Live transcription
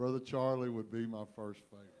Brother Charlie would be my first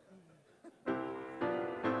favorite.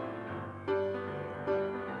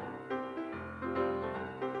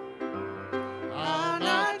 I'll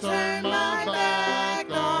not turn my back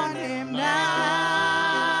on him now.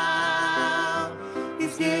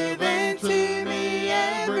 He's given to me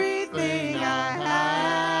everything I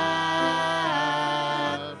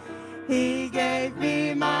have. He gave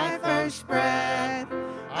me my first breath.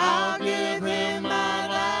 I'll give him my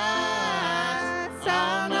last.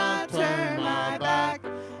 I'll not turn my back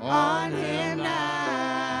on him now.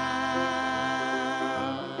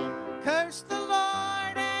 Curse the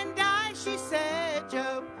Lord and die, she said.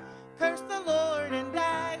 Job, curse the Lord and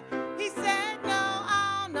die. He said, no,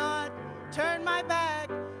 I'll not turn my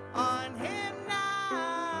back on him now.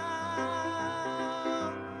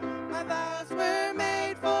 My vows were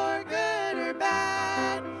made for good or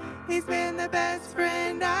bad. He's been the best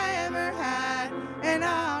friend I ever had, and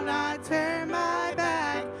I'll not turn my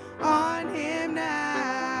back on him now.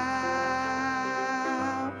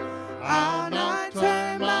 I'll not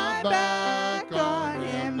turn my back on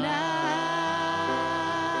him now.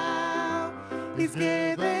 He's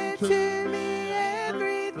given to me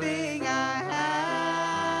everything I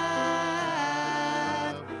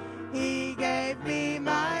have. He gave me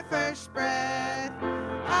my first breath.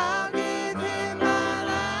 I'll give him my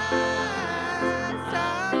last.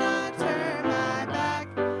 I'll not turn my back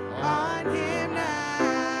on him now.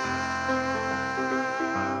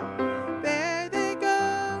 There they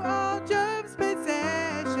go, all Job's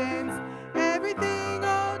possessions. Everything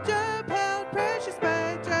old Job held precious,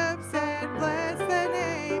 but Job said, bless the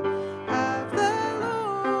name of the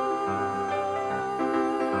Lord.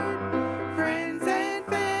 Friends and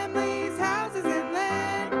families, houses and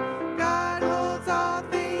land, God holds all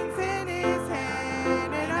things in his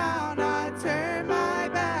hand, and I'll not turn my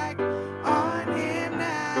back on him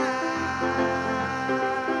now.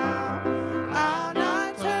 I'll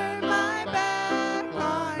not turn my back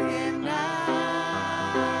on him now.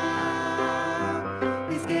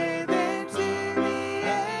 He's given to me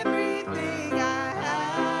everything I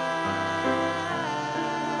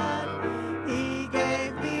have. He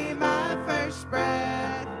gave me my first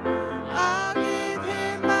breath. I'll give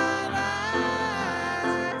him my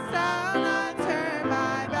last. I'll not turn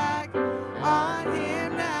my back on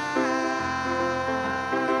him now.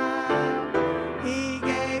 He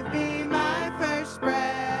gave me my first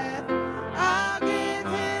breath. I'll give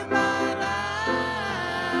him my last.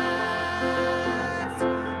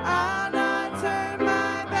 I'll not turn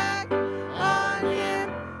my back on him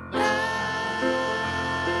now.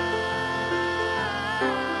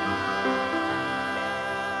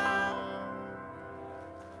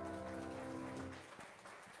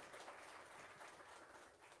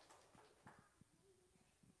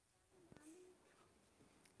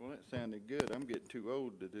 Well, that sounded good. I'm getting too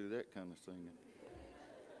old to do that kind of singing.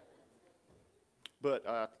 But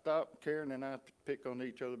I stopped, Karen and I pick on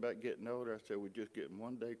each other about getting older. I said, we're just getting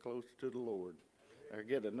one day closer to the Lord. I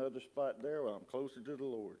get another spot there where I'm closer to the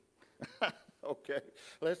Lord. Okay,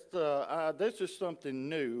 this is something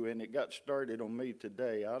new, and it got started on me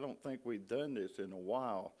today. I don't think we've done this in a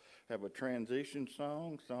while. Have a transition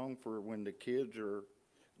song for when the kids are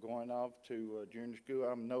going off to junior school.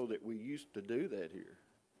 I know that we used to do that here,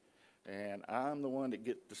 and I'm the one that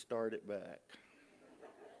gets to start it back.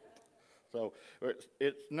 So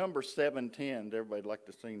it's number 710. Everybody like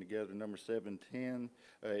to sing together. Number 710.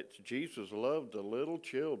 It's Jesus Loved the Little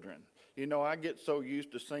Children. You know, I get so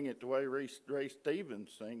used to singing it the way Ray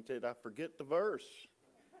Stevens sings that I forget the verse.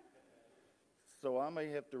 So I may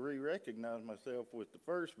have to re-recognize myself with the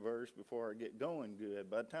first verse before I get going good.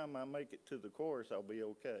 By the time I make it to the chorus, I'll be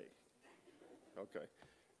okay. Okay.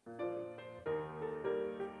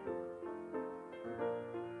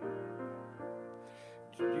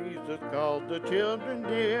 Jesus called the children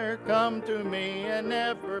dear, come to me and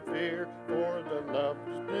never fear, for the loved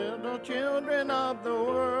little children of the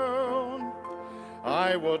world.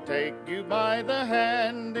 I will take you by the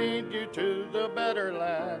hand, lead you to the better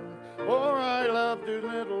land, for I love the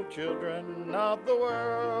little children of the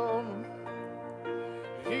world.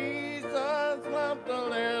 Jesus loved the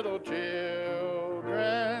little children,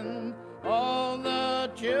 all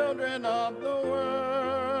the children of the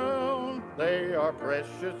world. They are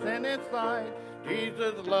precious in his sight.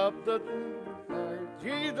 Jesus loved the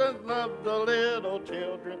Jesus loved the little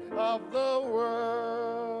children of the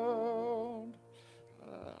world.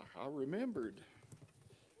 I remembered,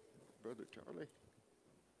 Brother Charlie.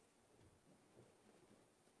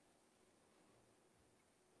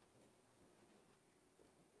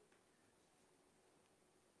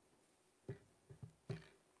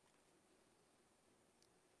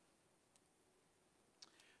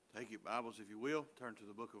 Take your Bibles, if you will, turn to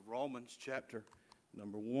the book of Romans, chapter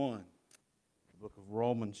number 1. The book of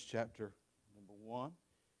Romans, chapter number 1.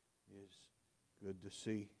 It's good to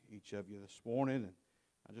see each of you this morning. And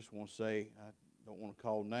I just want to say, I don't want to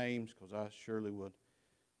call names because I surely would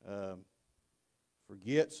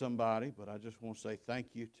forget somebody, but I just want to say thank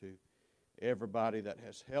you to everybody that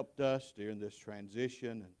has helped us during this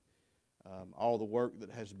transition and all the work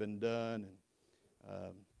that has been done,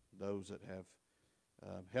 and those that have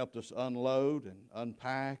helped us unload and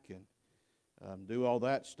unpack and do all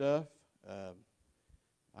that stuff.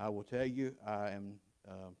 I will tell you, I am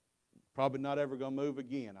probably not ever going to move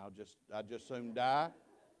again. I'd just soon die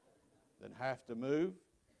than have to move.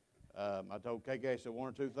 I told KK, I said, one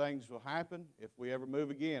or two things will happen if we ever move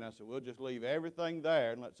again. I said, we'll just leave everything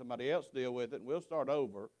there and let somebody else deal with it, and we'll start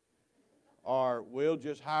over, or we'll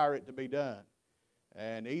just hire it to be done.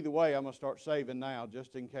 And either way, I'm going to start saving now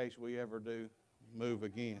just in case we ever do move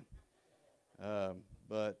again.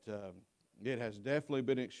 But it has definitely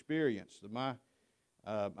been experienced.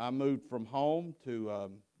 I moved from home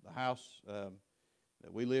to the house that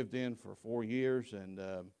we lived in for 4 years, and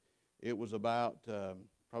it was about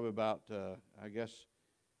probably about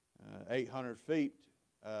 800 feet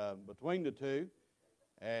between the two.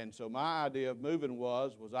 And so my idea of moving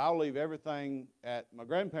was I'll leave everything at my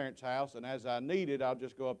grandparents' house, and as I need it, I'll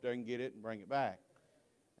just go up there and get it and bring it back.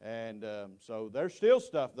 And so there's still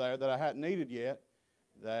stuff there that I hadn't needed yet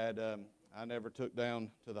that I never took down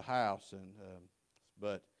to the house. And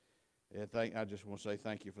but I just want to say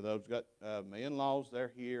thank you for those. Got my in-laws,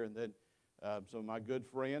 they're here, and then some of my good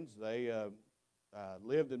friends, they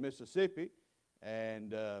lived in Mississippi,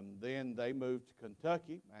 and then they moved to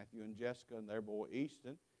Kentucky. Matthew and Jessica and their boy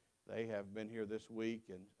Easton, they have been here this week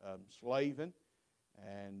and slaving.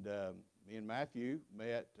 And me and Matthew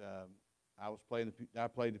met. I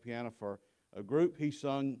played the piano for a group he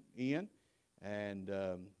sung in, and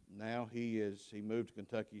now he moved to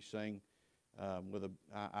Kentucky to sing with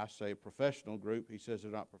I say a professional group. He says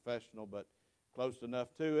they're not professional, but close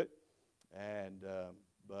enough to it. And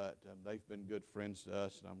but they've been good friends to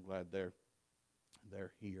us, and I'm glad they're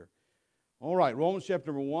here. All right, Romans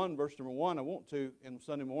chapter number 1, verse number 1. I want to, in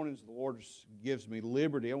Sunday mornings, the Lord gives me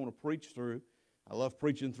liberty. I want to preach through. I love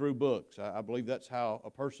preaching through books. I believe that's how a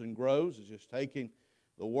person grows, is just taking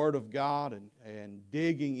the Word of God and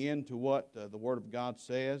digging into what the Word of God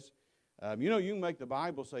says. You can make the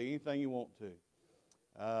Bible say anything you want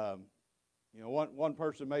to. One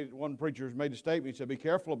preacher made a statement. He said, be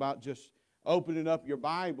careful about just opening up your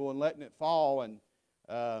Bible and letting it fall and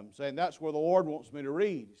saying, that's where the Lord wants me to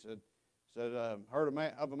read. He said heard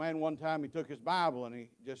of a man one time, he took his Bible and he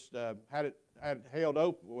just had it held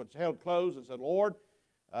open, was held closed, and said, Lord,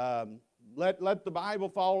 let the Bible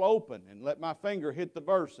fall open and let my finger hit the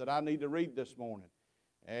verse that I need to read this morning.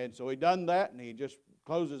 And so he done that, and he just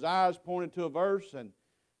closed his eyes, pointed to a verse, and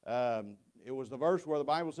it was the verse where the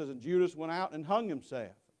Bible says, and Judas went out and hung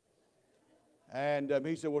himself. And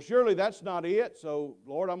he said, well, surely that's not it. So,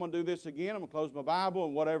 Lord, I'm going to do this again. I'm going to close my Bible,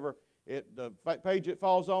 and whatever the page it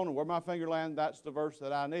falls on and where my finger lands, that's the verse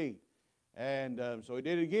that I need. And so he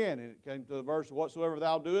did it again, and it came to the verse, whatsoever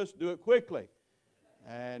thou doest, do it quickly.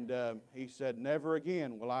 And he said, never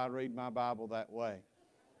again will I read my Bible that way.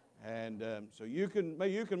 And so you can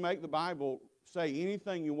make the Bible say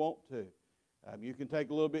anything you want to. You can take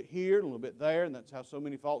a little bit here and a little bit there, and that's how so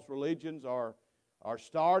many false religions are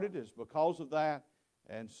started, is because of that.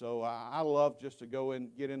 And so I love just to go and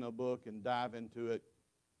get in a book and dive into it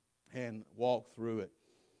and walk through it.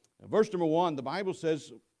 Now, verse number 1, the Bible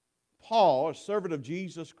says, Paul, a servant of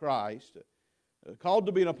Jesus Christ, called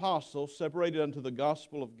to be an apostle, separated unto the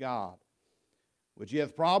gospel of God, which he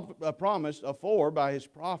hath promised afore by his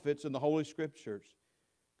prophets in the Holy Scriptures,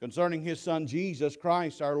 concerning his Son Jesus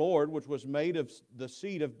Christ our Lord, which was made of the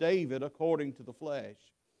seed of David according to the flesh,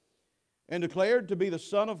 and declared to be the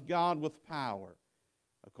Son of God with power,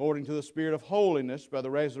 according to the Spirit of holiness, by the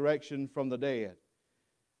resurrection from the dead,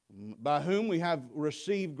 by whom we have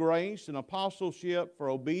received grace and apostleship for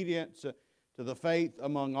obedience to the faith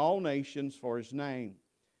among all nations for his name,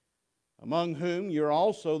 among whom you are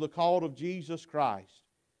also the called of Jesus Christ.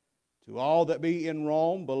 To all that be in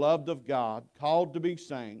Rome, beloved of God, called to be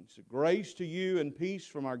saints, grace to you and peace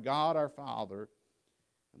from our God our Father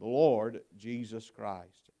and the Lord Jesus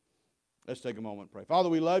Christ. Let's take a moment and pray. Father,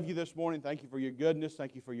 we love you this morning. Thank you for your goodness.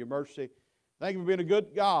 Thank you for your mercy. Thank you for being a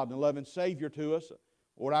good God and a loving Savior to us.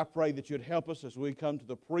 Lord, I pray that you'd help us as we come to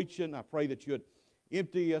the preaching. I pray that you'd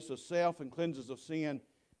empty us of self and cleanse us of sin.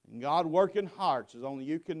 And God, work in hearts as only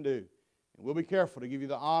you can do. And we'll be careful to give you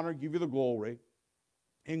the honor, give you the glory.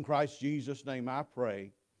 In Christ Jesus' name I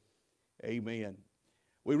pray. Amen.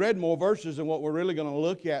 We read more verses than what we're really going to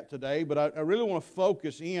look at today, but I really want to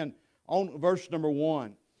focus in on verse number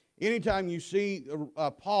 1. Anytime you see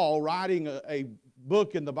Paul writing a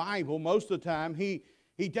book in the Bible, most of the time he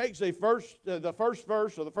takes the first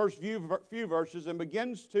verse or the first few verses and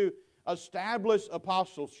begins to establish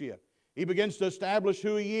apostleship. He begins to establish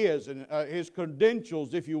who he is and his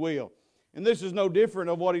credentials, if you will. And this is no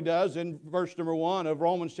different of what he does in verse number 1 of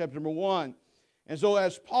Romans chapter number 1. And so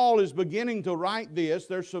as Paul is beginning to write this,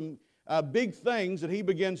 there's some big things that he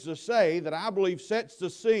begins to say that I believe sets the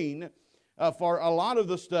scene for a lot of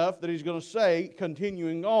the stuff that he's going to say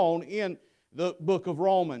continuing on in the book of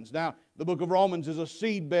Romans. Now, the book of Romans is a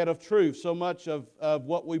seedbed of truth. So much of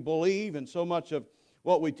what we believe and so much of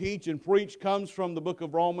what we teach and preach comes from the book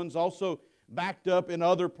of Romans, also backed up in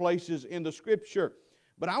other places in the Scripture.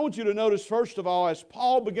 But I want you to notice, first of all, as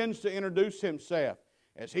Paul begins to introduce himself,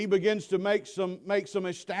 as he begins to make some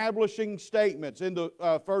establishing statements in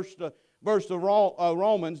the first verse of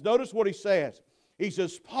Romans, notice what he says. He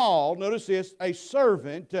says, Paul, notice this, a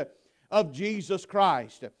servant of Jesus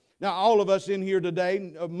Christ. Now, all of us in here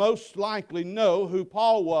today most likely know who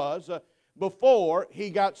Paul was before he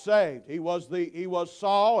got saved. He was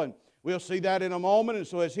Saul, and we'll see that in a moment. And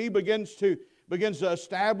so as he begins to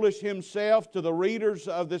establish himself to the readers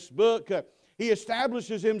of this book, he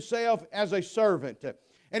establishes himself as a servant.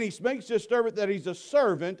 And he makes this statement that he's a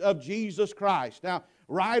servant of Jesus Christ. Now,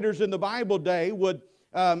 writers in the Bible day would,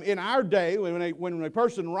 in our day, when a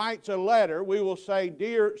person writes a letter, we will say,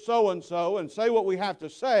 "Dear so-and-so," and say what we have to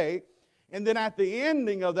say. And then at the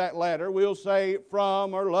ending of that letter, we'll say,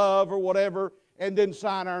 "From," or "Love," or whatever, and then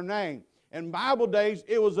sign our name. In Bible days,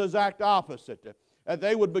 it was the exact opposite. As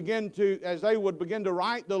they would begin to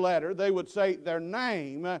write the letter, they would say their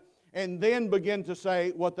name and then begin to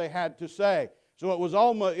say what they had to say. So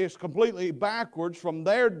it's completely backwards from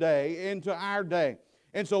their day into our day.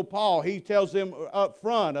 And so Paul, he tells them up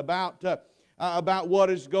front about what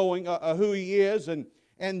is going, who he is, and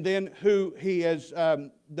then who he is. I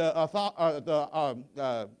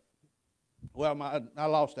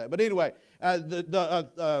lost that. But anyway,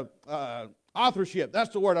 the authorship. That's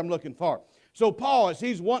the word I'm looking for. So Paul, as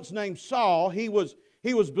he's once named Saul, he was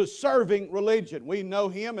serving religion. We know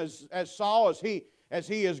him as Saul, as he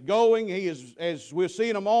is going. He is, as we'll see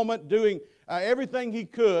in a moment, doing everything he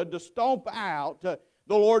could to stomp out the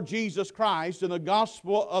Lord Jesus Christ and the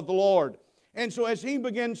gospel of the Lord. And so as he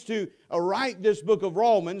begins to write this book of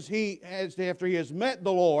Romans, after he has met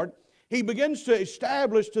the Lord, he begins to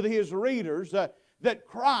establish to his readers that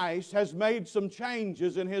Christ has made some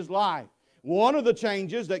changes in his life. One of the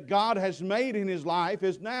changes that God has made in his life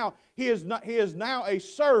is now he is now a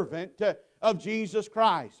servant of Jesus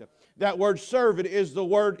Christ. That word servant is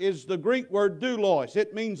the Greek word doulos.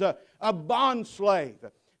 It means a bond slave.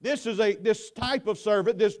 This type of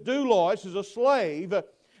servant, this doulos, is a slave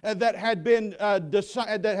that had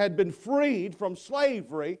been freed from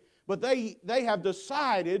slavery, but they have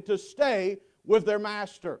decided to stay with their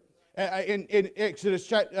master. In Exodus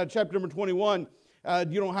chapter number 21,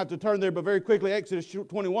 you don't have to turn there, but very quickly, Exodus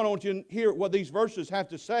 21, I want you to hear what these verses have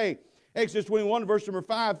to say. Exodus 21, verse number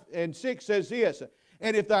 5 and 6 says this,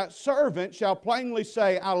 "And if thy servant shall plainly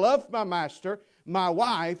say, I love my master, my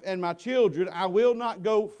wife, and my children, I will not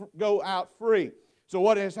go out free." So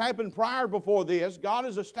what has happened prior before this, God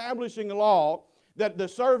is establishing a law that the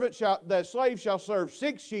slave shall serve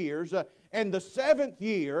 6 years, and the 7th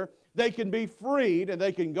year they can be freed, and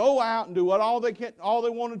they can go out and do all they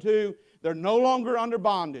want to do. They're no longer under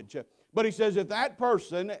bondage. But he says if that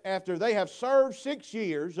person, after they have served 6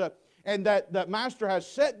 years, and that master has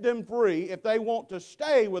set them free, if they want to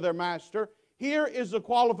stay with their master, here is the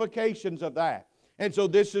qualifications of that. And so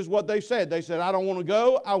this is what they said. They said, I don't want to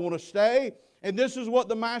go, I want to stay. And this is what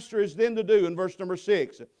the master is then to do in verse number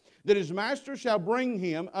 6. That his master shall bring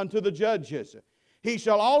him unto the judges. He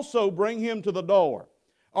shall also bring him to the door,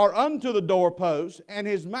 or unto the doorpost, and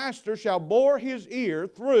his master shall bore his ear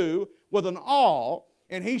through with an awl,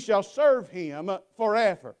 and he shall serve him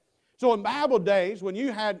forever. So in Bible days, when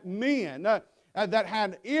you had men that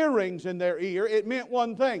had earrings in their ear, it meant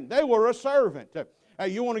one thing. They were a servant.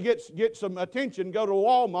 You want to get some attention, go to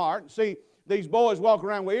Walmart and see these boys walk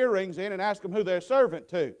around with earrings in and ask them who they're a servant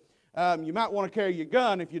to. You might want to carry your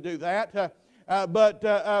gun if you do that. But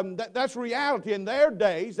that's reality. In their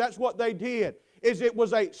days, that's what they did. It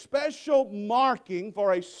was a special marking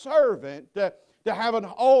for a servant to have an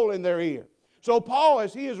hole in their ear. So Paul,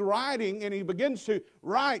 as he is writing, and he begins to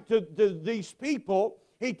write to these people,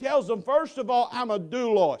 he tells them, first of all, I'm a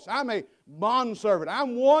doulos. I'm a bondservant.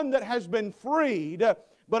 I'm one that has been freed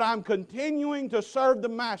but I'm continuing to serve the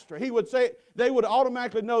Master. He would say, they would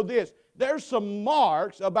automatically know this. There's some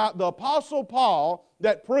marks about the Apostle Paul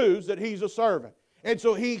that proves that he's a servant. And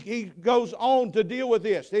so he goes on to deal with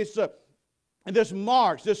this. This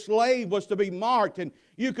marks, this slave was to be marked, and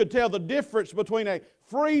you could tell the difference between a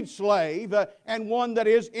freed slave and one that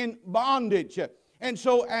is in bondage. And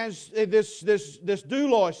so as this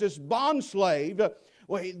doulos, this bond slave,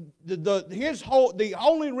 the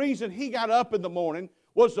only reason he got up in the morning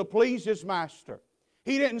was to please his master.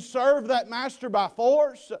 He didn't serve that master by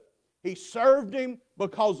force. He served him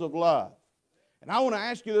because of love. And I want to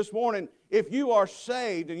ask you this morning, if you are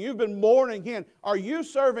saved and you've been born again, are you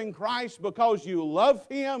serving Christ because you love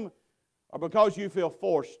Him or because you feel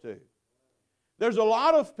forced to? There's a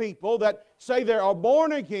lot of people that say they are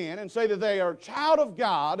born again and say that they are a child of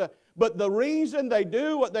God, but the reason they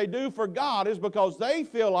do what they do for God is because they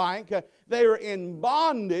feel like they are in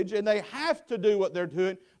bondage and they have to do what they're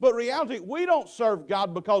doing. But reality, we don't serve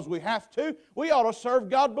God because we have to. We ought to serve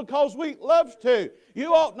God because we love to.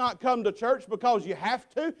 You ought not come to church because you have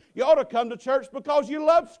to. You ought to come to church because you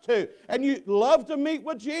love to. And you love to meet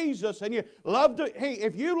with Jesus. And you love to, hey,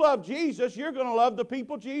 if you love Jesus, you're going to love the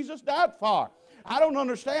people Jesus died for. I don't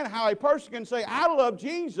understand how a person can say, I love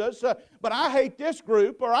Jesus, but I hate this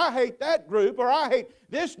group, or I hate that group, or I hate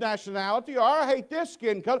this nationality, or I hate this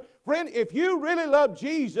skin color. Friend, if you really love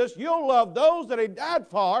Jesus, you'll love those that He died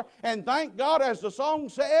for, and thank God, as the song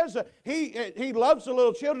says, He loves the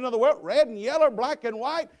little children of the world, red and yellow, black and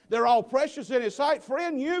white. They're all precious in His sight.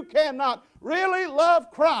 Friend, you cannot really love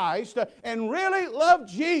Christ and really love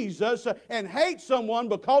Jesus and hate someone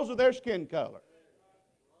because of their skin color.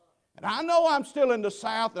 And I know I'm still in the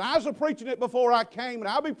South, and I was preaching it before I came, and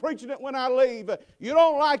I'll be preaching it when I leave. You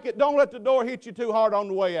don't like it, don't let the door hit you too hard on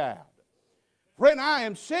the way out. Friend, I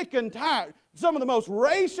am sick and tired. Some of the most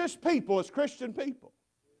racist people is Christian people.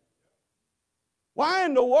 Why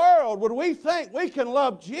in the world would we think we can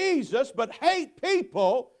love Jesus but hate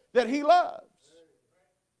people that He loves?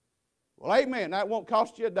 Well, amen. That won't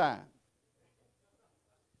cost you a dime.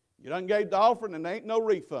 You done gave the offering and there ain't no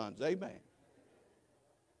refunds. Amen.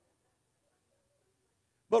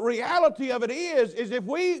 But reality of it is if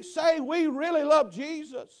we say we really love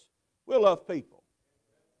Jesus, we'll love people.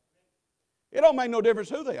 It don't make no difference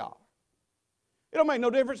who they are. It don't make no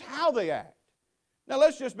difference how they act. Now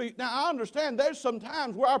I understand there's some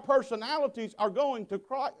times where our personalities are going to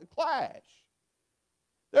clash.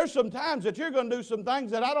 There's some times that you're going to do some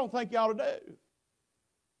things that I don't think you ought to do.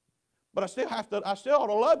 But I still ought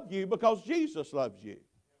to love you because Jesus loves you.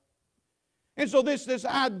 And so this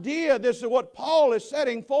idea, this is what Paul is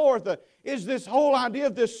setting forth, is this whole idea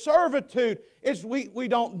of this servitude. Is we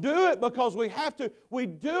don't do it because we have to. We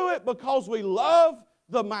do it because we love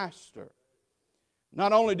the Master.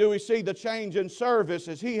 Not only do we see the change in service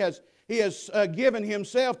as he has given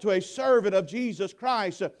himself to a servant of Jesus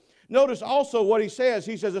Christ. Notice also what he says.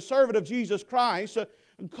 He says a servant of Jesus Christ,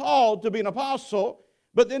 called to be an apostle,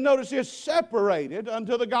 but then notice he is separated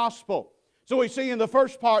unto the gospel. So we see in the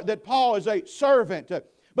first part that Paul is a servant.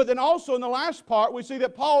 But then also in the last part we see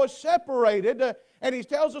that Paul is separated, and he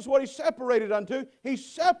tells us what he's separated unto. He's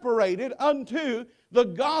separated unto the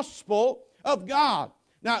gospel of God.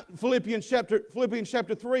 Now Philippians chapter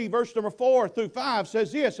 3 verse number 4 through 5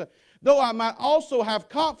 says this, though I might also have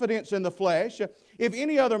confidence in the flesh, if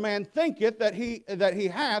any other man thinketh that he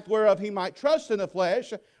hath whereof he might trust in the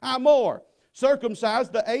flesh, I more.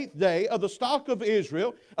 Circumcised the 8th day, of the stock of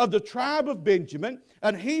Israel, of the tribe of Benjamin,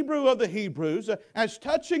 an Hebrew of the Hebrews, as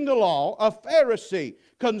touching the law, a Pharisee,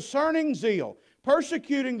 concerning zeal,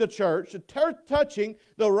 persecuting the church, touching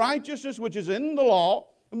the righteousness which is in the law,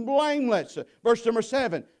 blameless. Verse number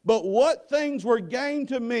 7, but what things were gained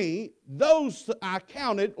to me, those I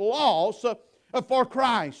counted loss for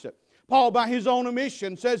Christ. Paul, by his own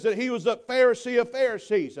admission, says that he was a Pharisee of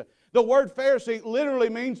Pharisees. The word Pharisee literally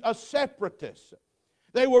means a separatist.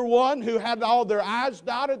 They were one who had all their I's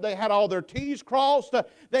dotted. They had all their T's crossed.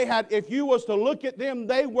 They had, if you was to look at them,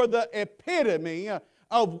 they were the epitome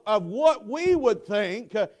of what we would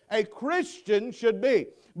think a Christian should be.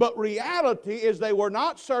 But reality is they were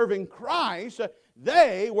not serving Christ.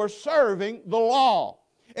 They were serving the law.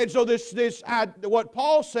 And so what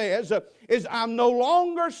Paul says is I'm no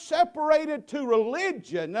longer separated to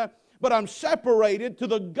religion, but I'm separated to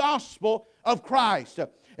the gospel of Christ.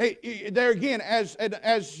 There again,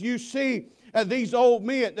 as you see these old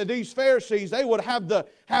men, these Pharisees, they would have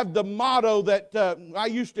the motto that I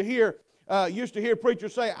used to hear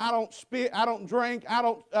preachers say, I don't spit, I don't drink, I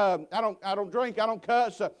don't drink, I don't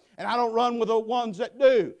cuss, and I don't run with the ones that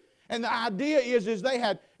do. And the idea is they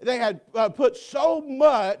had put so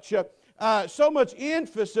much so much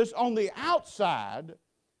emphasis on the outside,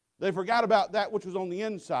 they forgot about that which was on the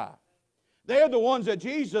inside. They're the ones that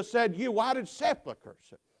Jesus said, you whited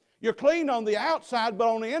sepulchres. You're clean on the outside, but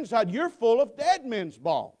on the inside, you're full of dead men's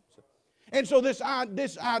bones. And so this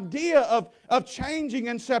idea of changing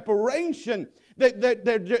and separation,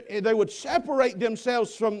 they would separate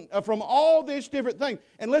themselves from all these different things.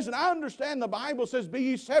 And listen, I understand the Bible says, be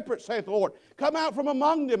ye separate, saith the Lord. Come out from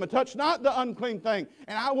among them and touch not the unclean thing,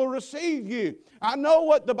 and I will receive you. I know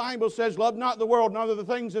what the Bible says, love not the world, nor the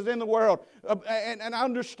things that's in the world. And I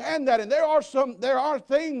understand that. And there are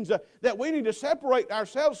things that we need to separate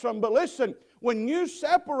ourselves from. But listen, when you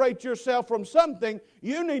separate yourself from something,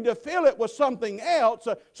 you need to fill it with something else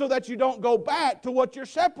so that you don't go back to what you're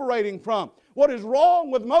separating from. What is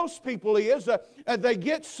wrong with most people is they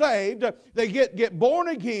get saved, they get born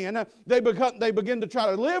again, they begin to try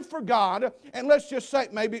to live for God, and let's just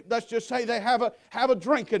say they have a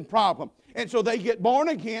drinking problem. And so they get born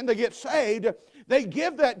again, they get saved, they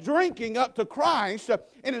give that drinking up to Christ,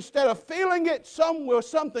 and instead of filling it with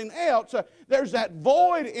something else, there's that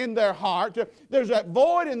void in their heart, there's that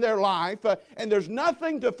void in their life, and there's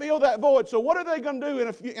nothing to fill that void. So what are they going to do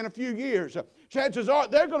in a few years? Chances are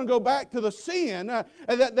they're going to go back to the sin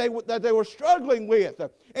that they were struggling with.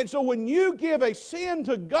 And so when you give a sin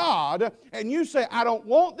to God and you say, I don't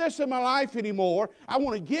want this in my life anymore, I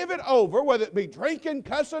want to give it over, whether it be drinking,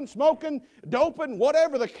 cussing, smoking, doping,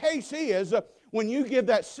 whatever the case is, when you give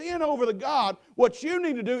that sin over to God, what you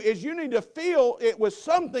need to do is you need to fill it with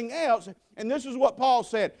something else. And this is what Paul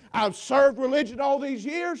said. I've served religion all these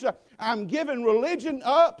years. I'm giving religion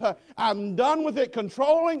up. I'm done with it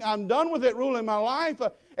controlling. I'm done with it ruling my life.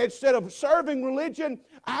 Instead of serving religion,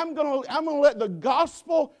 I'm going to let the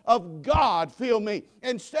gospel of God fill me.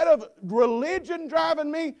 Instead of religion driving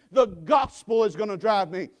me, the gospel is going to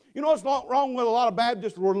drive me. You know what's wrong with a lot of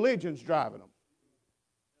Baptist religions driving them?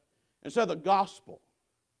 Instead of the gospel.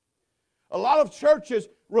 A lot of churches,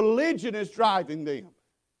 religion is driving them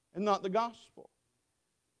and not the gospel.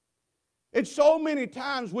 And so many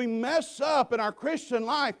times we mess up in our Christian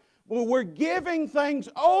life when we're giving things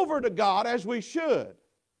over to God as we should.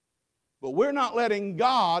 But we're not letting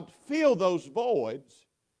God fill those voids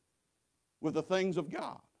with the things of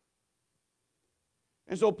God.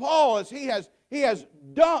 And so Paul, as he has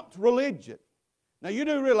dumped religion. Now you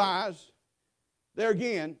do realize, there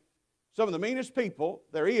again, some of the meanest people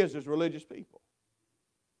there is religious people.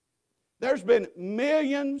 There's been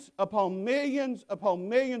millions upon millions upon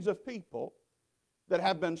millions of people that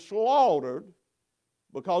have been slaughtered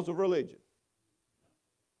because of religion.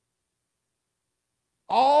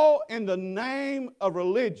 All in the name of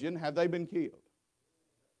religion have they been killed.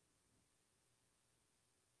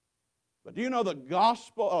 But do you know the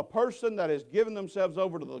gospel, a person that has given themselves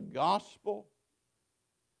over to the gospel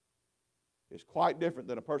is quite different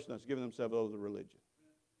than a person that's given themselves over to religion.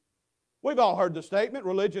 We've all heard the statement,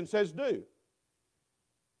 religion says do.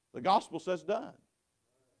 The gospel says done.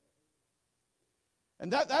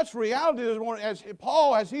 And that's reality this morning. As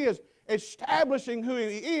Paul, as he is establishing who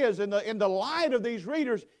he is in the light of these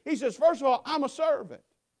readers, he says, first of all, I'm a servant.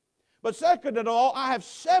 But second of all, I have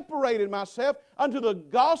separated myself unto the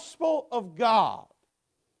gospel of God.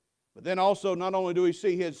 But then also, not only do we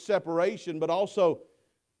see his separation, but also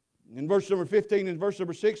in verse number 15 and verse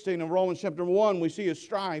number 16 of Romans chapter 1, we see his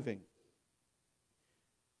striving.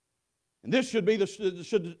 And this should be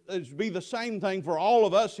the same thing for all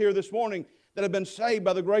of us here this morning that have been saved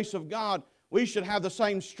by the grace of God. We should have the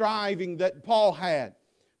same striving that Paul had.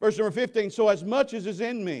 Verse number 15, so as much as is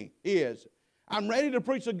in me is, I'm ready to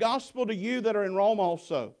preach the gospel to you that are in Rome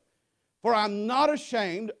also. For I'm not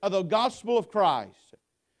ashamed of the gospel of Christ.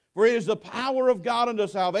 For it is the power of God unto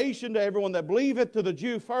salvation to everyone that believeth, to the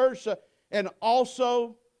Jew first, and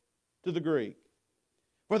also to the Greek.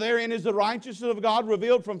 For therein is the righteousness of God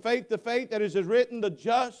revealed from faith to faith, that is written, the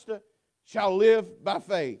just shall live by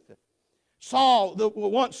faith. Saul,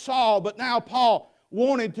 once Saul, but now Paul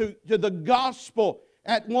wanted to the gospel.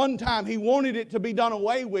 At one time, he wanted it to be done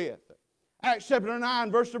away with. Acts chapter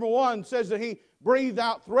 9, verse number 1 says that he breathed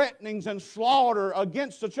out threatenings and slaughter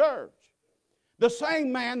against the church. The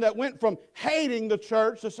same man that went from hating the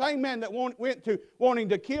church, the same man that went to wanting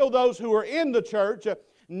to kill those who were in the church,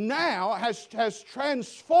 now has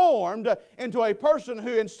transformed into a person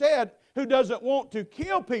who instead who doesn't want to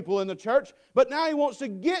kill people in the church, but now he wants to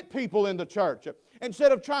get people in the church.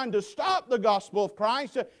 Instead of trying to stop the gospel of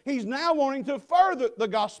Christ, he's now wanting to further the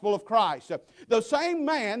gospel of Christ. The same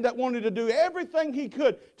man that wanted to do everything he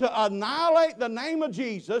could to annihilate the name of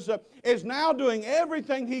Jesus is now doing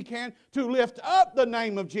everything he can to lift up the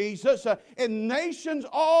name of Jesus in nations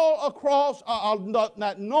all across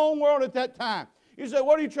that known world at that time. You say,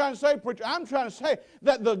 what are you trying to say, preacher? I'm trying to say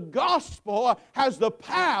that the gospel has the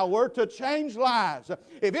power to change lives.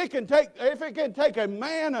 If it can take a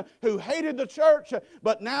man who hated the church,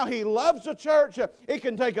 but now he loves the church. It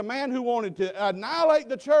can take a man who wanted to annihilate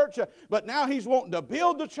the church, but now he's wanting to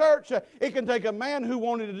build the church. It can take a man who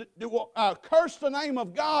wanted to curse the name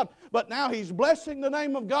of God, but now he's blessing the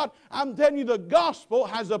name of God. I'm telling you, the gospel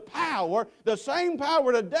has a power, the same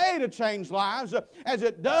power today to change lives as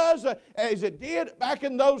it did back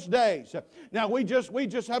in those days. Now we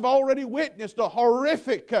just have already witnessed the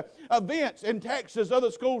horrific events in Texas of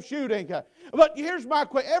the school shooting. But here's my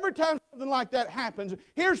question. Every time something like that happens,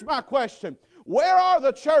 here's my question. Where are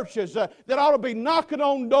the churches that ought to be knocking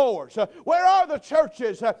on doors? Where are the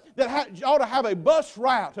churches that ought to have a bus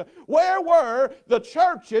route? Where were the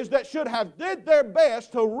churches that should have did their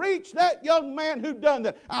best to reach that young man who done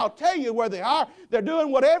that? I'll tell you where they are. They're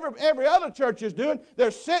doing what every other church is doing.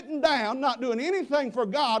 They're sitting down, not doing anything for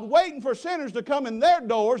God, waiting for sinners to come in their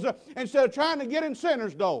doors instead of trying to get in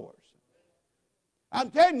sinners' doors. I'm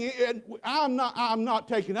telling you, I'm not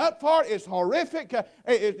taking up for it. It's horrific.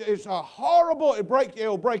 It's horrible.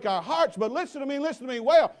 It'll break our hearts. But listen to me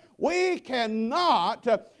well. We cannot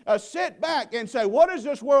sit back and say, what is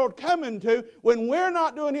this world coming to, when we're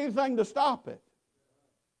not doing anything to stop it.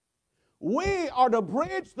 We are to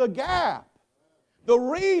bridge the gap. The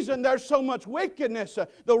reason there's so much wickedness,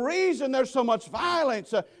 the reason there's so much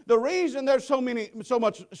violence, the reason there's so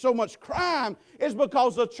much crime is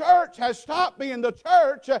because the church has stopped being the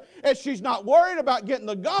church, and she's not worried about getting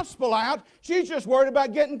the gospel out. She's just worried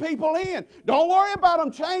about getting people in. Don't worry about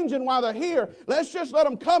them changing while they're here. Let's just let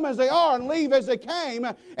them come as they are and leave as they came,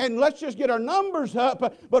 and let's just get our numbers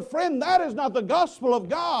up. But friend, that is not the gospel of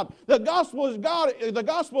God. The gospel is God. The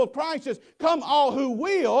gospel of Christ is, come all who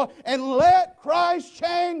will, and let Christ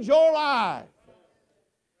change your life.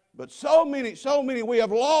 But so many, we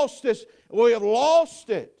have lost this. We have lost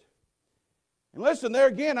it. And listen, there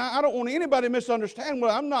again, I don't want anybody to misunderstand.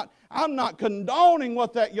 Well, I'm not condoning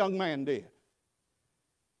what that young man did.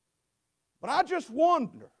 But I just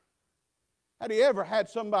wonder, had he ever had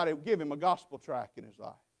somebody give him a gospel tract in his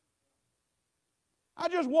life? I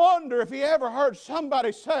just wonder if he ever heard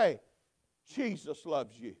somebody say, Jesus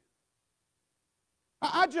loves you.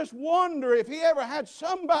 I just wonder if he ever had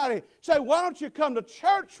somebody say, why don't you come to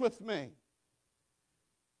church with me?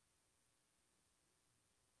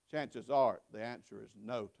 Chances are the answer is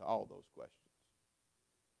no to all those questions.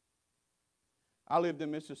 I lived in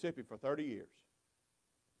Mississippi for 30 years.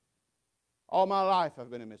 All my life I've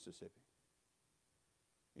been in Mississippi.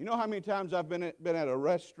 You know how many times I've been at a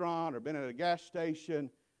restaurant or been at a gas station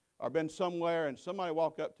or been somewhere and somebody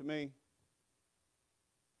walk up to me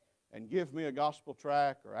and give me a gospel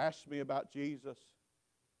tract or ask me about Jesus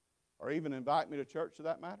or even invite me to church for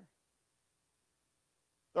that matter?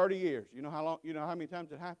 30 years. You know how many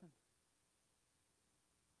times it happened?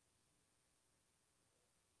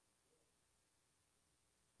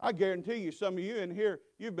 I guarantee you, some of you in here,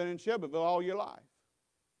 you've been in Shelbyville all your life.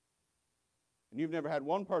 And you've never had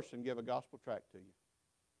one person give a gospel tract to you.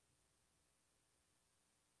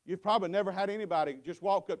 You've probably never had anybody just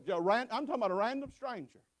walk up, I'm talking about a random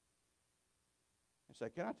stranger, and say,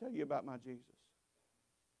 can I tell you about my Jesus?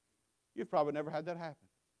 You've probably never had that happen.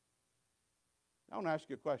 I want to ask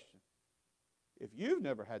you a question. If you've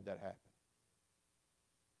never had that happen,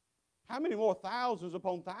 how many more thousands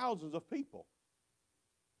upon thousands of people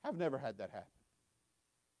have never had that happen?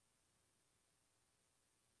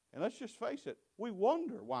 And let's just face it, we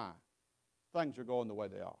wonder why things are going the way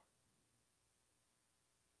they are.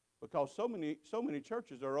 Because so many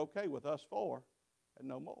churches are okay with us four and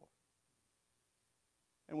no more.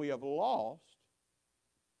 And we have lost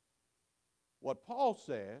what Paul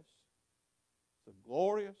says, the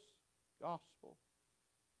glorious gospel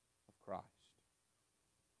of Christ.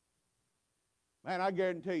 Man, I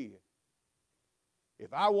guarantee you,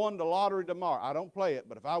 if I won the lottery tomorrow, I don't play it,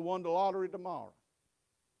 but if I won the lottery tomorrow,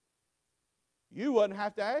 you wouldn't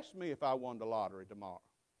have to ask me if I won the lottery tomorrow.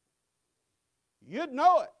 You'd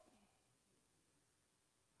know it.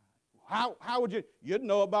 How would you? You'd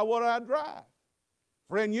know it by what I drive.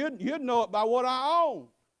 Friend, you'd know it by what I own.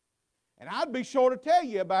 And I'd be sure to tell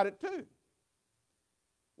you about it too.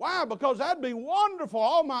 Why? Because that'd be wonderful.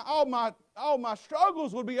 All my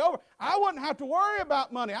struggles would be over. I wouldn't have to worry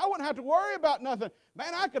about money. I wouldn't have to worry about nothing.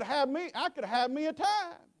 Man, I could have me a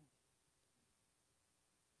time.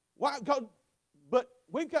 Why? But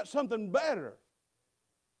we've got something better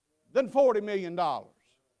than $40 million.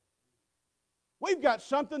 We've got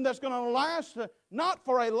something that's going to last not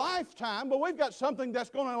for a lifetime, but we've got something that's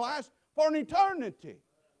going to last for an eternity.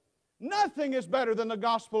 Nothing is better than the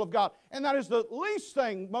gospel of God. And that is the least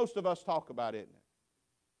thing most of us talk about, isn't it?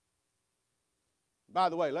 By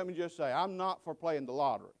the way, let me just say, I'm not for playing the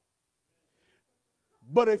lottery.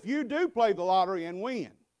 But if you do play the lottery and win,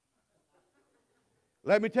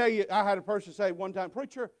 let me tell you, I had a person say one time,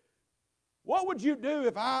 "Preacher, what would you do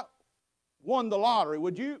if I won the lottery?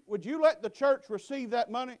 Would you let the church receive that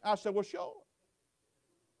money?" I said, "Well, sure."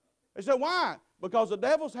 They said, "Why?" "Because the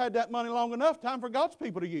devil's had that money long enough, time for God's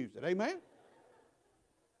people to use it." Amen?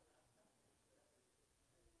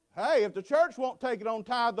 Hey, if the church won't take it on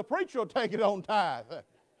tithe, the preacher will take it on tithe.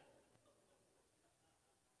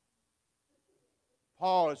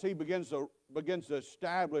 Paul, as he begins to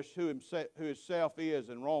establish who himself is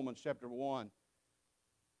in Romans chapter 1,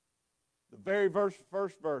 the very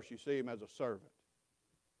first verse, you see him as a servant.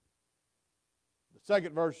 The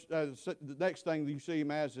second verse, the next thing that you see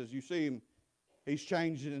him as is you see him, he's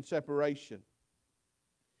changed in separation.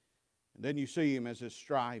 And then you see him as his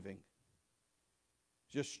striving.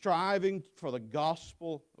 Just striving for the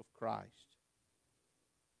gospel of Christ.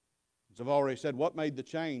 As I've already said, what made the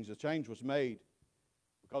change? The change was made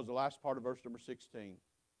because of the last part of verse number 16.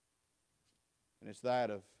 And it's that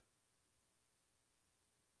of,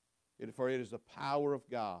 "For it is the power of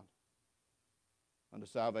God unto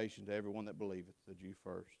salvation to everyone that believeth, the Jew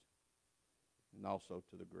first, and also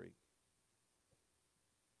to the Greek."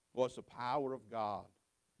 Well, it's the power of God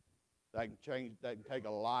that can change, that can take a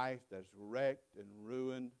life that's wrecked and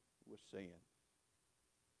ruined with sin.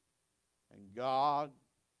 And God,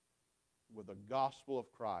 with the gospel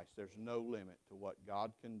of Christ, there's no limit to what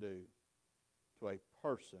God can do to a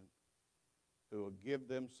person who will give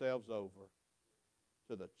themselves over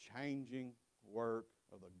to the changing work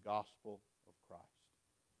of the gospel of Christ.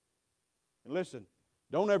 And listen,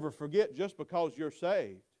 don't ever forget, just because you're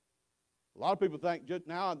saved, a lot of people think just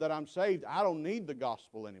now that I'm saved, I don't need the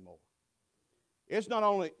gospel anymore. It's not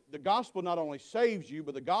only, the gospel not only saves you,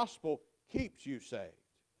 but the gospel keeps you saved.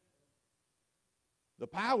 The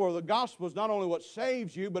power of the gospel is not only what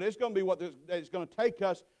saves you, but it's going to be what is going to take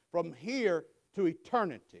us from here to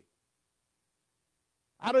eternity.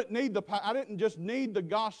 I didn't just need the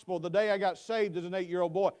gospel the day I got saved as an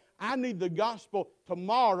 8-year-old boy. I need the gospel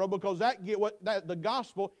tomorrow, because the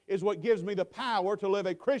gospel is what gives me the power to live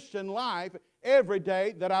a Christian life every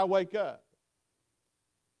day that I wake up.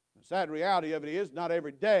 The sad reality of it is, not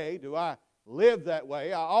every day do I live that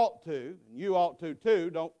way. I ought to, and you ought to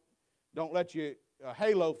too. Don't let your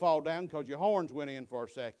halo fall down because your horns went in for a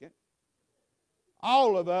second.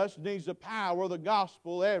 All of us needs the power of the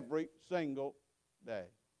gospel every single day.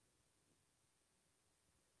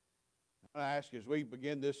 I ask you, as we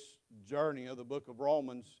begin this journey of the book of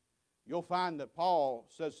Romans, you'll find that Paul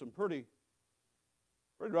says some pretty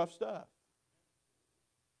rough stuff.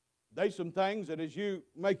 There's some things that as you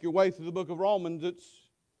make your way through the book of Romans, it's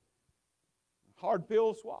a hard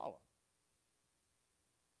pill to swallow.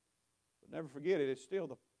 But never forget it, it's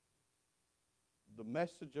still the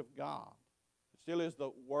message of God. It still is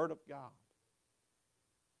the Word of God.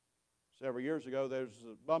 Several years ago, there's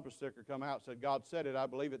a bumper sticker come out that said, "God said it, I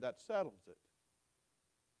believe it, that settles it."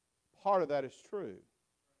 Part of that is true.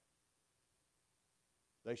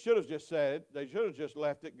 They should have just said it. They should have just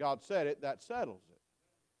left it, "God said it, that settles it."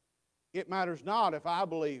 It matters not if I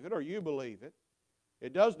believe it or you believe it.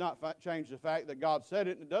 It does not change the fact that God said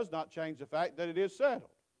it, and it does not change the fact that it is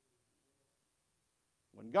settled.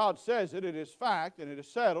 When God says it, it is fact, and it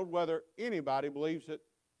is settled whether anybody believes it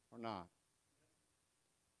or not.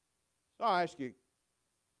 So I ask you,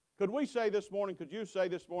 could you say this morning,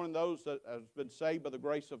 those that have been saved by the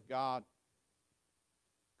grace of God,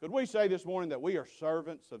 could we say this morning that we are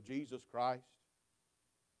servants of Jesus Christ?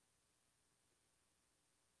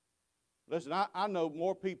 Listen, I know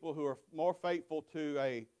more people who are more faithful to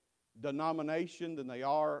a denomination than they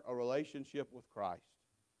are a relationship with Christ.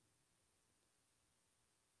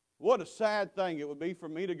 What a sad thing it would be for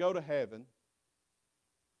me to go to heaven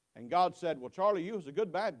and God said, "Well, Charlie, you was a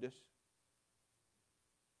good Baptist,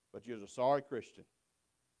 but you was a sorry Christian."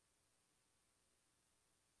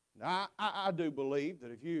 Now, I do believe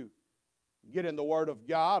that if you get in the Word of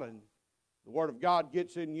God and the Word of God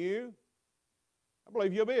gets in you, I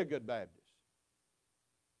believe you'll be a good Baptist.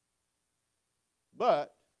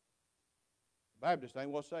 But Baptist ain't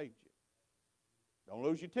what saved you. Don't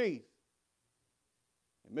lose your teeth.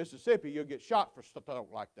 In Mississippi, you'll get shot for stuff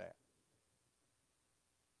like that.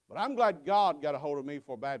 But I'm glad God got a hold of me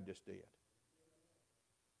before Baptist did.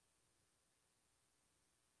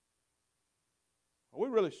 Are we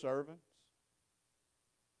really servants?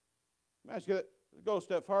 Let's go a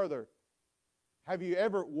step further. Have you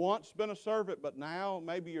ever once been a servant, but now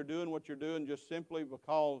maybe you're doing what you're doing just simply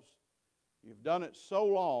because you've done it so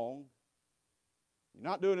long? You're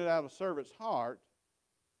not doing it out of a servant's heart,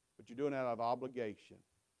 but you're doing it out of obligation.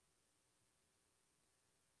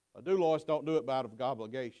 A doulos don't do it out of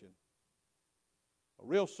obligation. A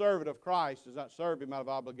real servant of Christ does not serve Him out of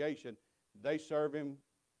obligation. They serve Him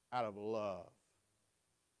out of love.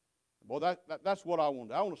 Boy, that's what I want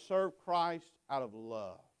to do. I want to serve Christ out of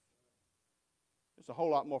love. It's a whole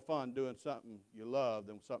lot more fun doing something you love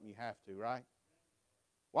than something you have to, right?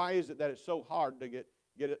 Why is it that it's so hard to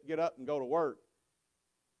get up and go to work?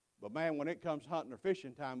 But man, when it comes hunting or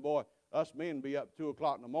fishing time, boy, us men be up 2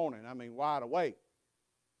 o'clock in the morning. I mean, wide awake.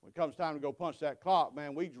 When it comes time to go punch that clock,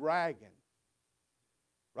 man, we dragging.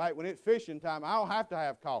 Right? When it's fishing time, I don't have to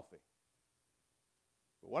have coffee.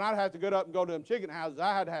 But when I'd have to get up and go to them chicken houses,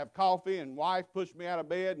 I had to have coffee, and wife pushed me out of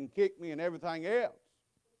bed and kicked me and everything else.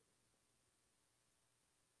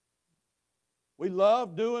 We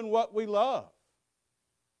love doing what we love.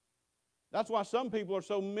 That's why some people are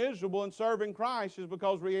so miserable in serving Christ, is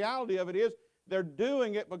because the reality of it is they're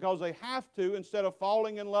doing it because they have to instead of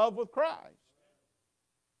falling in love with Christ.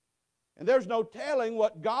 And there's no telling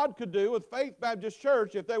what God could do with Faith Baptist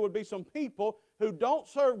Church if there would be some people who don't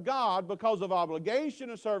serve God because of obligation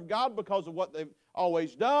and serve God because of what they've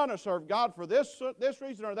always done or serve God for this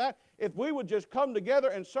reason or that. If we would just come together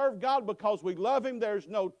and serve God because we love Him, there's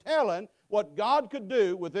no telling what God could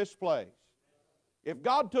do with this place. If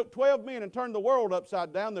God took 12 men and turned the world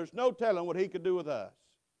upside down, there's no telling what He could do with us.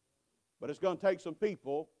 But it's going to take some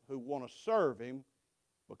people who want to serve Him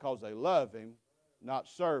because they love Him, not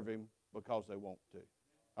serve Him because they want to.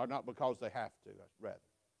 Or not because they have to, rather.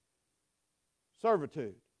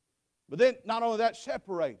 Servitude. But then, not only that,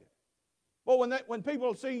 separated. Well, when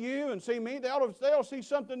people see you and see me, they'll see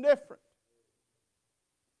something different.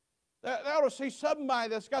 They ought to see somebody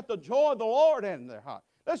that's got the joy of the Lord in their heart.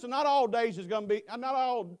 Listen, not every day is going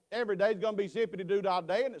to be zippity-doo-dah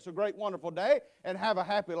day, and it's a great, wonderful day, and have a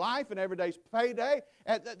happy life, and every day's payday,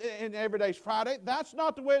 and every day's Friday. That's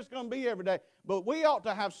not the way it's going to be every day. But we ought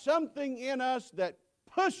to have something in us that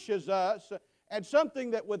pushes us, and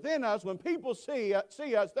something that within us, when people see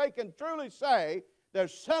us, they can truly say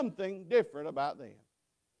there's something different about them.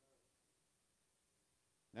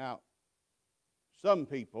 Now, some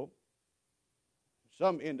people,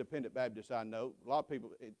 some independent Baptists I know, a lot of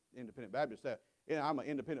people, independent Baptists, I'm an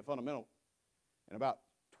independent fundamental, and about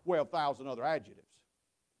 12,000 other adjectives.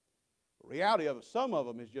 The reality of it, some of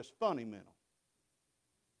them is just funny mental.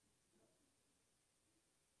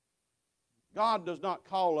 God does not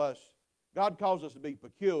call us, God calls us to be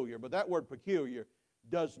peculiar, but that word peculiar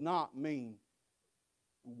does not mean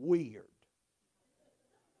weird.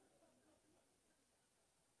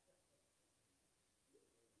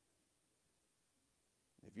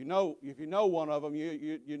 If you know one of them,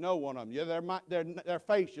 you know one of them. Their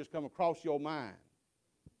face just come across your mind.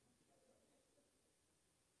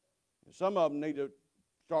 And some of them need to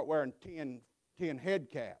start wearing 10 head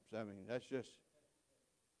caps. I mean, that's just...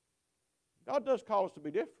 God does call us to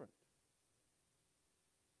be different.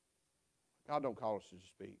 God don't call us to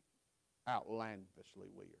just be outlandishly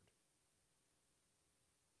weird.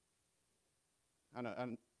 I know,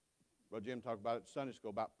 and Brother Jim talked about it in Sunday school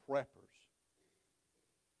about preppers.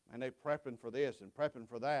 And they're prepping for this and prepping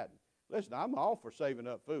for that. Listen, I'm all for saving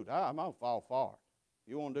up food. I'm all for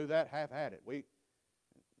it. You want to do that, have at it.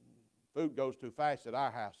 Food goes too fast at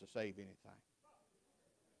our house to save anything.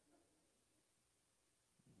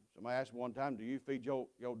 Somebody asked me one time, do you feed your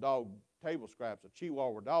dog table scraps? A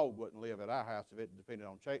Chihuahua dog wouldn't live at our house if it depended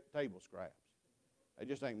on table scraps. There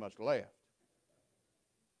just ain't much left.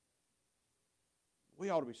 We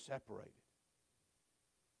ought to be separated.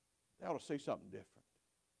 They ought to see something different.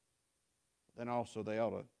 Then also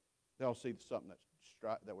they'll see something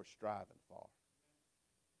that we're striving for.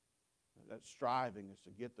 That striving is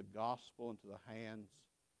to get the gospel into the hands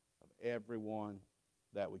of everyone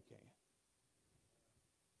that we can.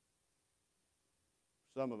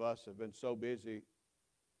 Some of us have been so busy,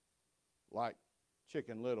 like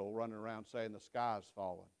Chicken Little, running around saying the sky's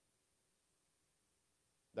falling,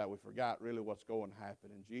 that we forgot really what's going to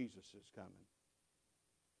happen, and Jesus is coming.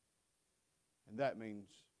 And that means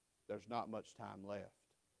there's not much time left.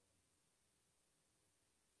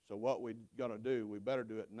 So what we're going to do, we better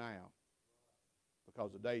do it now.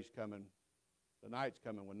 because the day's coming, the night's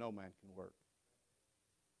coming when no man can work.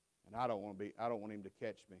 And I don't want him to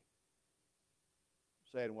catch me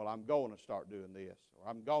saying, well, I'm going to start doing this, or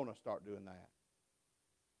I'm going to start doing that.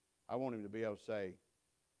 I want him to be able to say,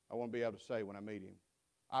 I want to be able to say when I meet him,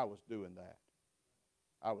 I was doing that.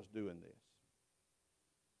 I was doing this.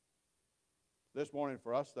 This morning,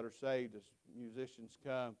 for us that are saved, as musicians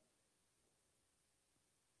come,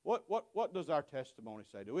 what does our testimony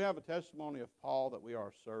say? Do we have a testimony of Paul that we are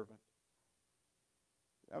a servant?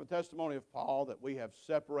 Do we have a testimony of Paul that we have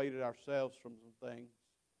separated ourselves from some things?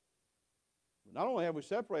 Not only have we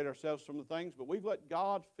separated ourselves from the things, but we've let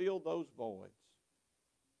God fill those voids.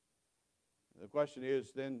 The question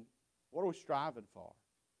is then, what are we striving for?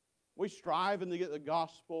 We striving to get the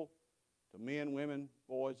gospel to men, women,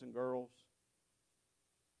 boys, and girls.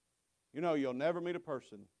 You know, you'll never meet a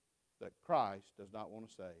person that Christ does not want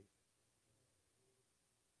to save.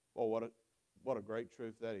 Well, what a great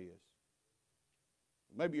truth that is.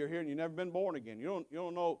 Maybe you're here and you've never been born again. You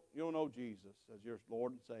don't know Jesus as your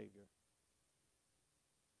Lord and Savior.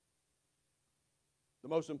 The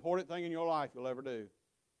most important thing in your life you'll ever do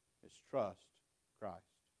is trust Christ.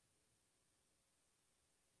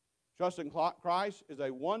 Trusting Christ is a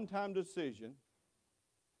one-time decision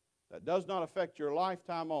that does not affect your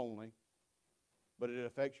lifetime only, but it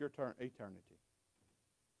affects your eternity.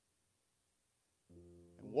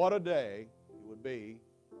 And what a day it would be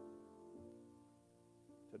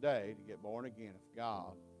today to get born again if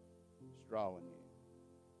God is drawing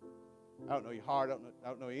you. I don't know your heart, I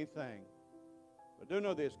don't know anything, but do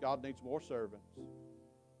know this: God needs more servants.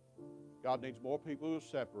 God needs more people who are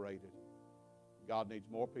separated. God needs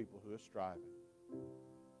more people who are striving.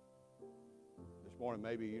 This morning,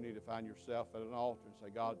 maybe you need to find yourself at an altar and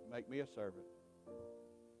say, God, make me a servant.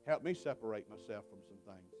 Help me separate myself from some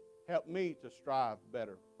things. Help me to strive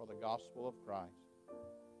better for the gospel of Christ.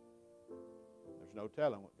 There's no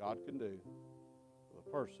telling what God can do with a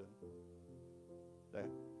person that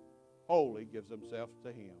wholly gives themselves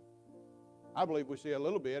to Him. I believe we see a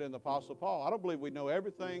little bit in the Apostle Paul. I don't believe we know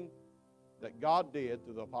everything that God did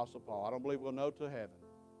through the Apostle Paul. I don't believe we'll know to heaven.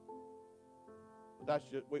 But that's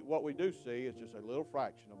just, what we do see is just a little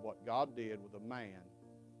fraction of what God did with a man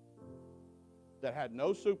that had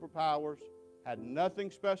no superpowers, had nothing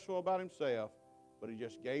special about himself, but he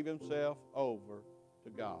just gave himself over to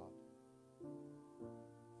God.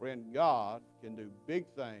 Friend, God can do big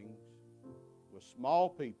things with small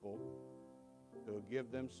people who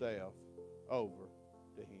give themselves over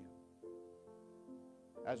to Him.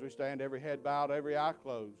 As we stand, every head bowed, every eye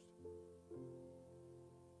closed.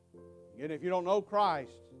 Again, if you don't know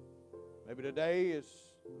Christ, maybe today is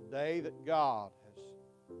the day that God has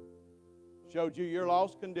showed you your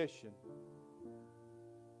lost condition.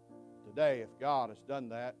 Today, if God has done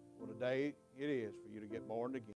that, what a day it is for you to get born again.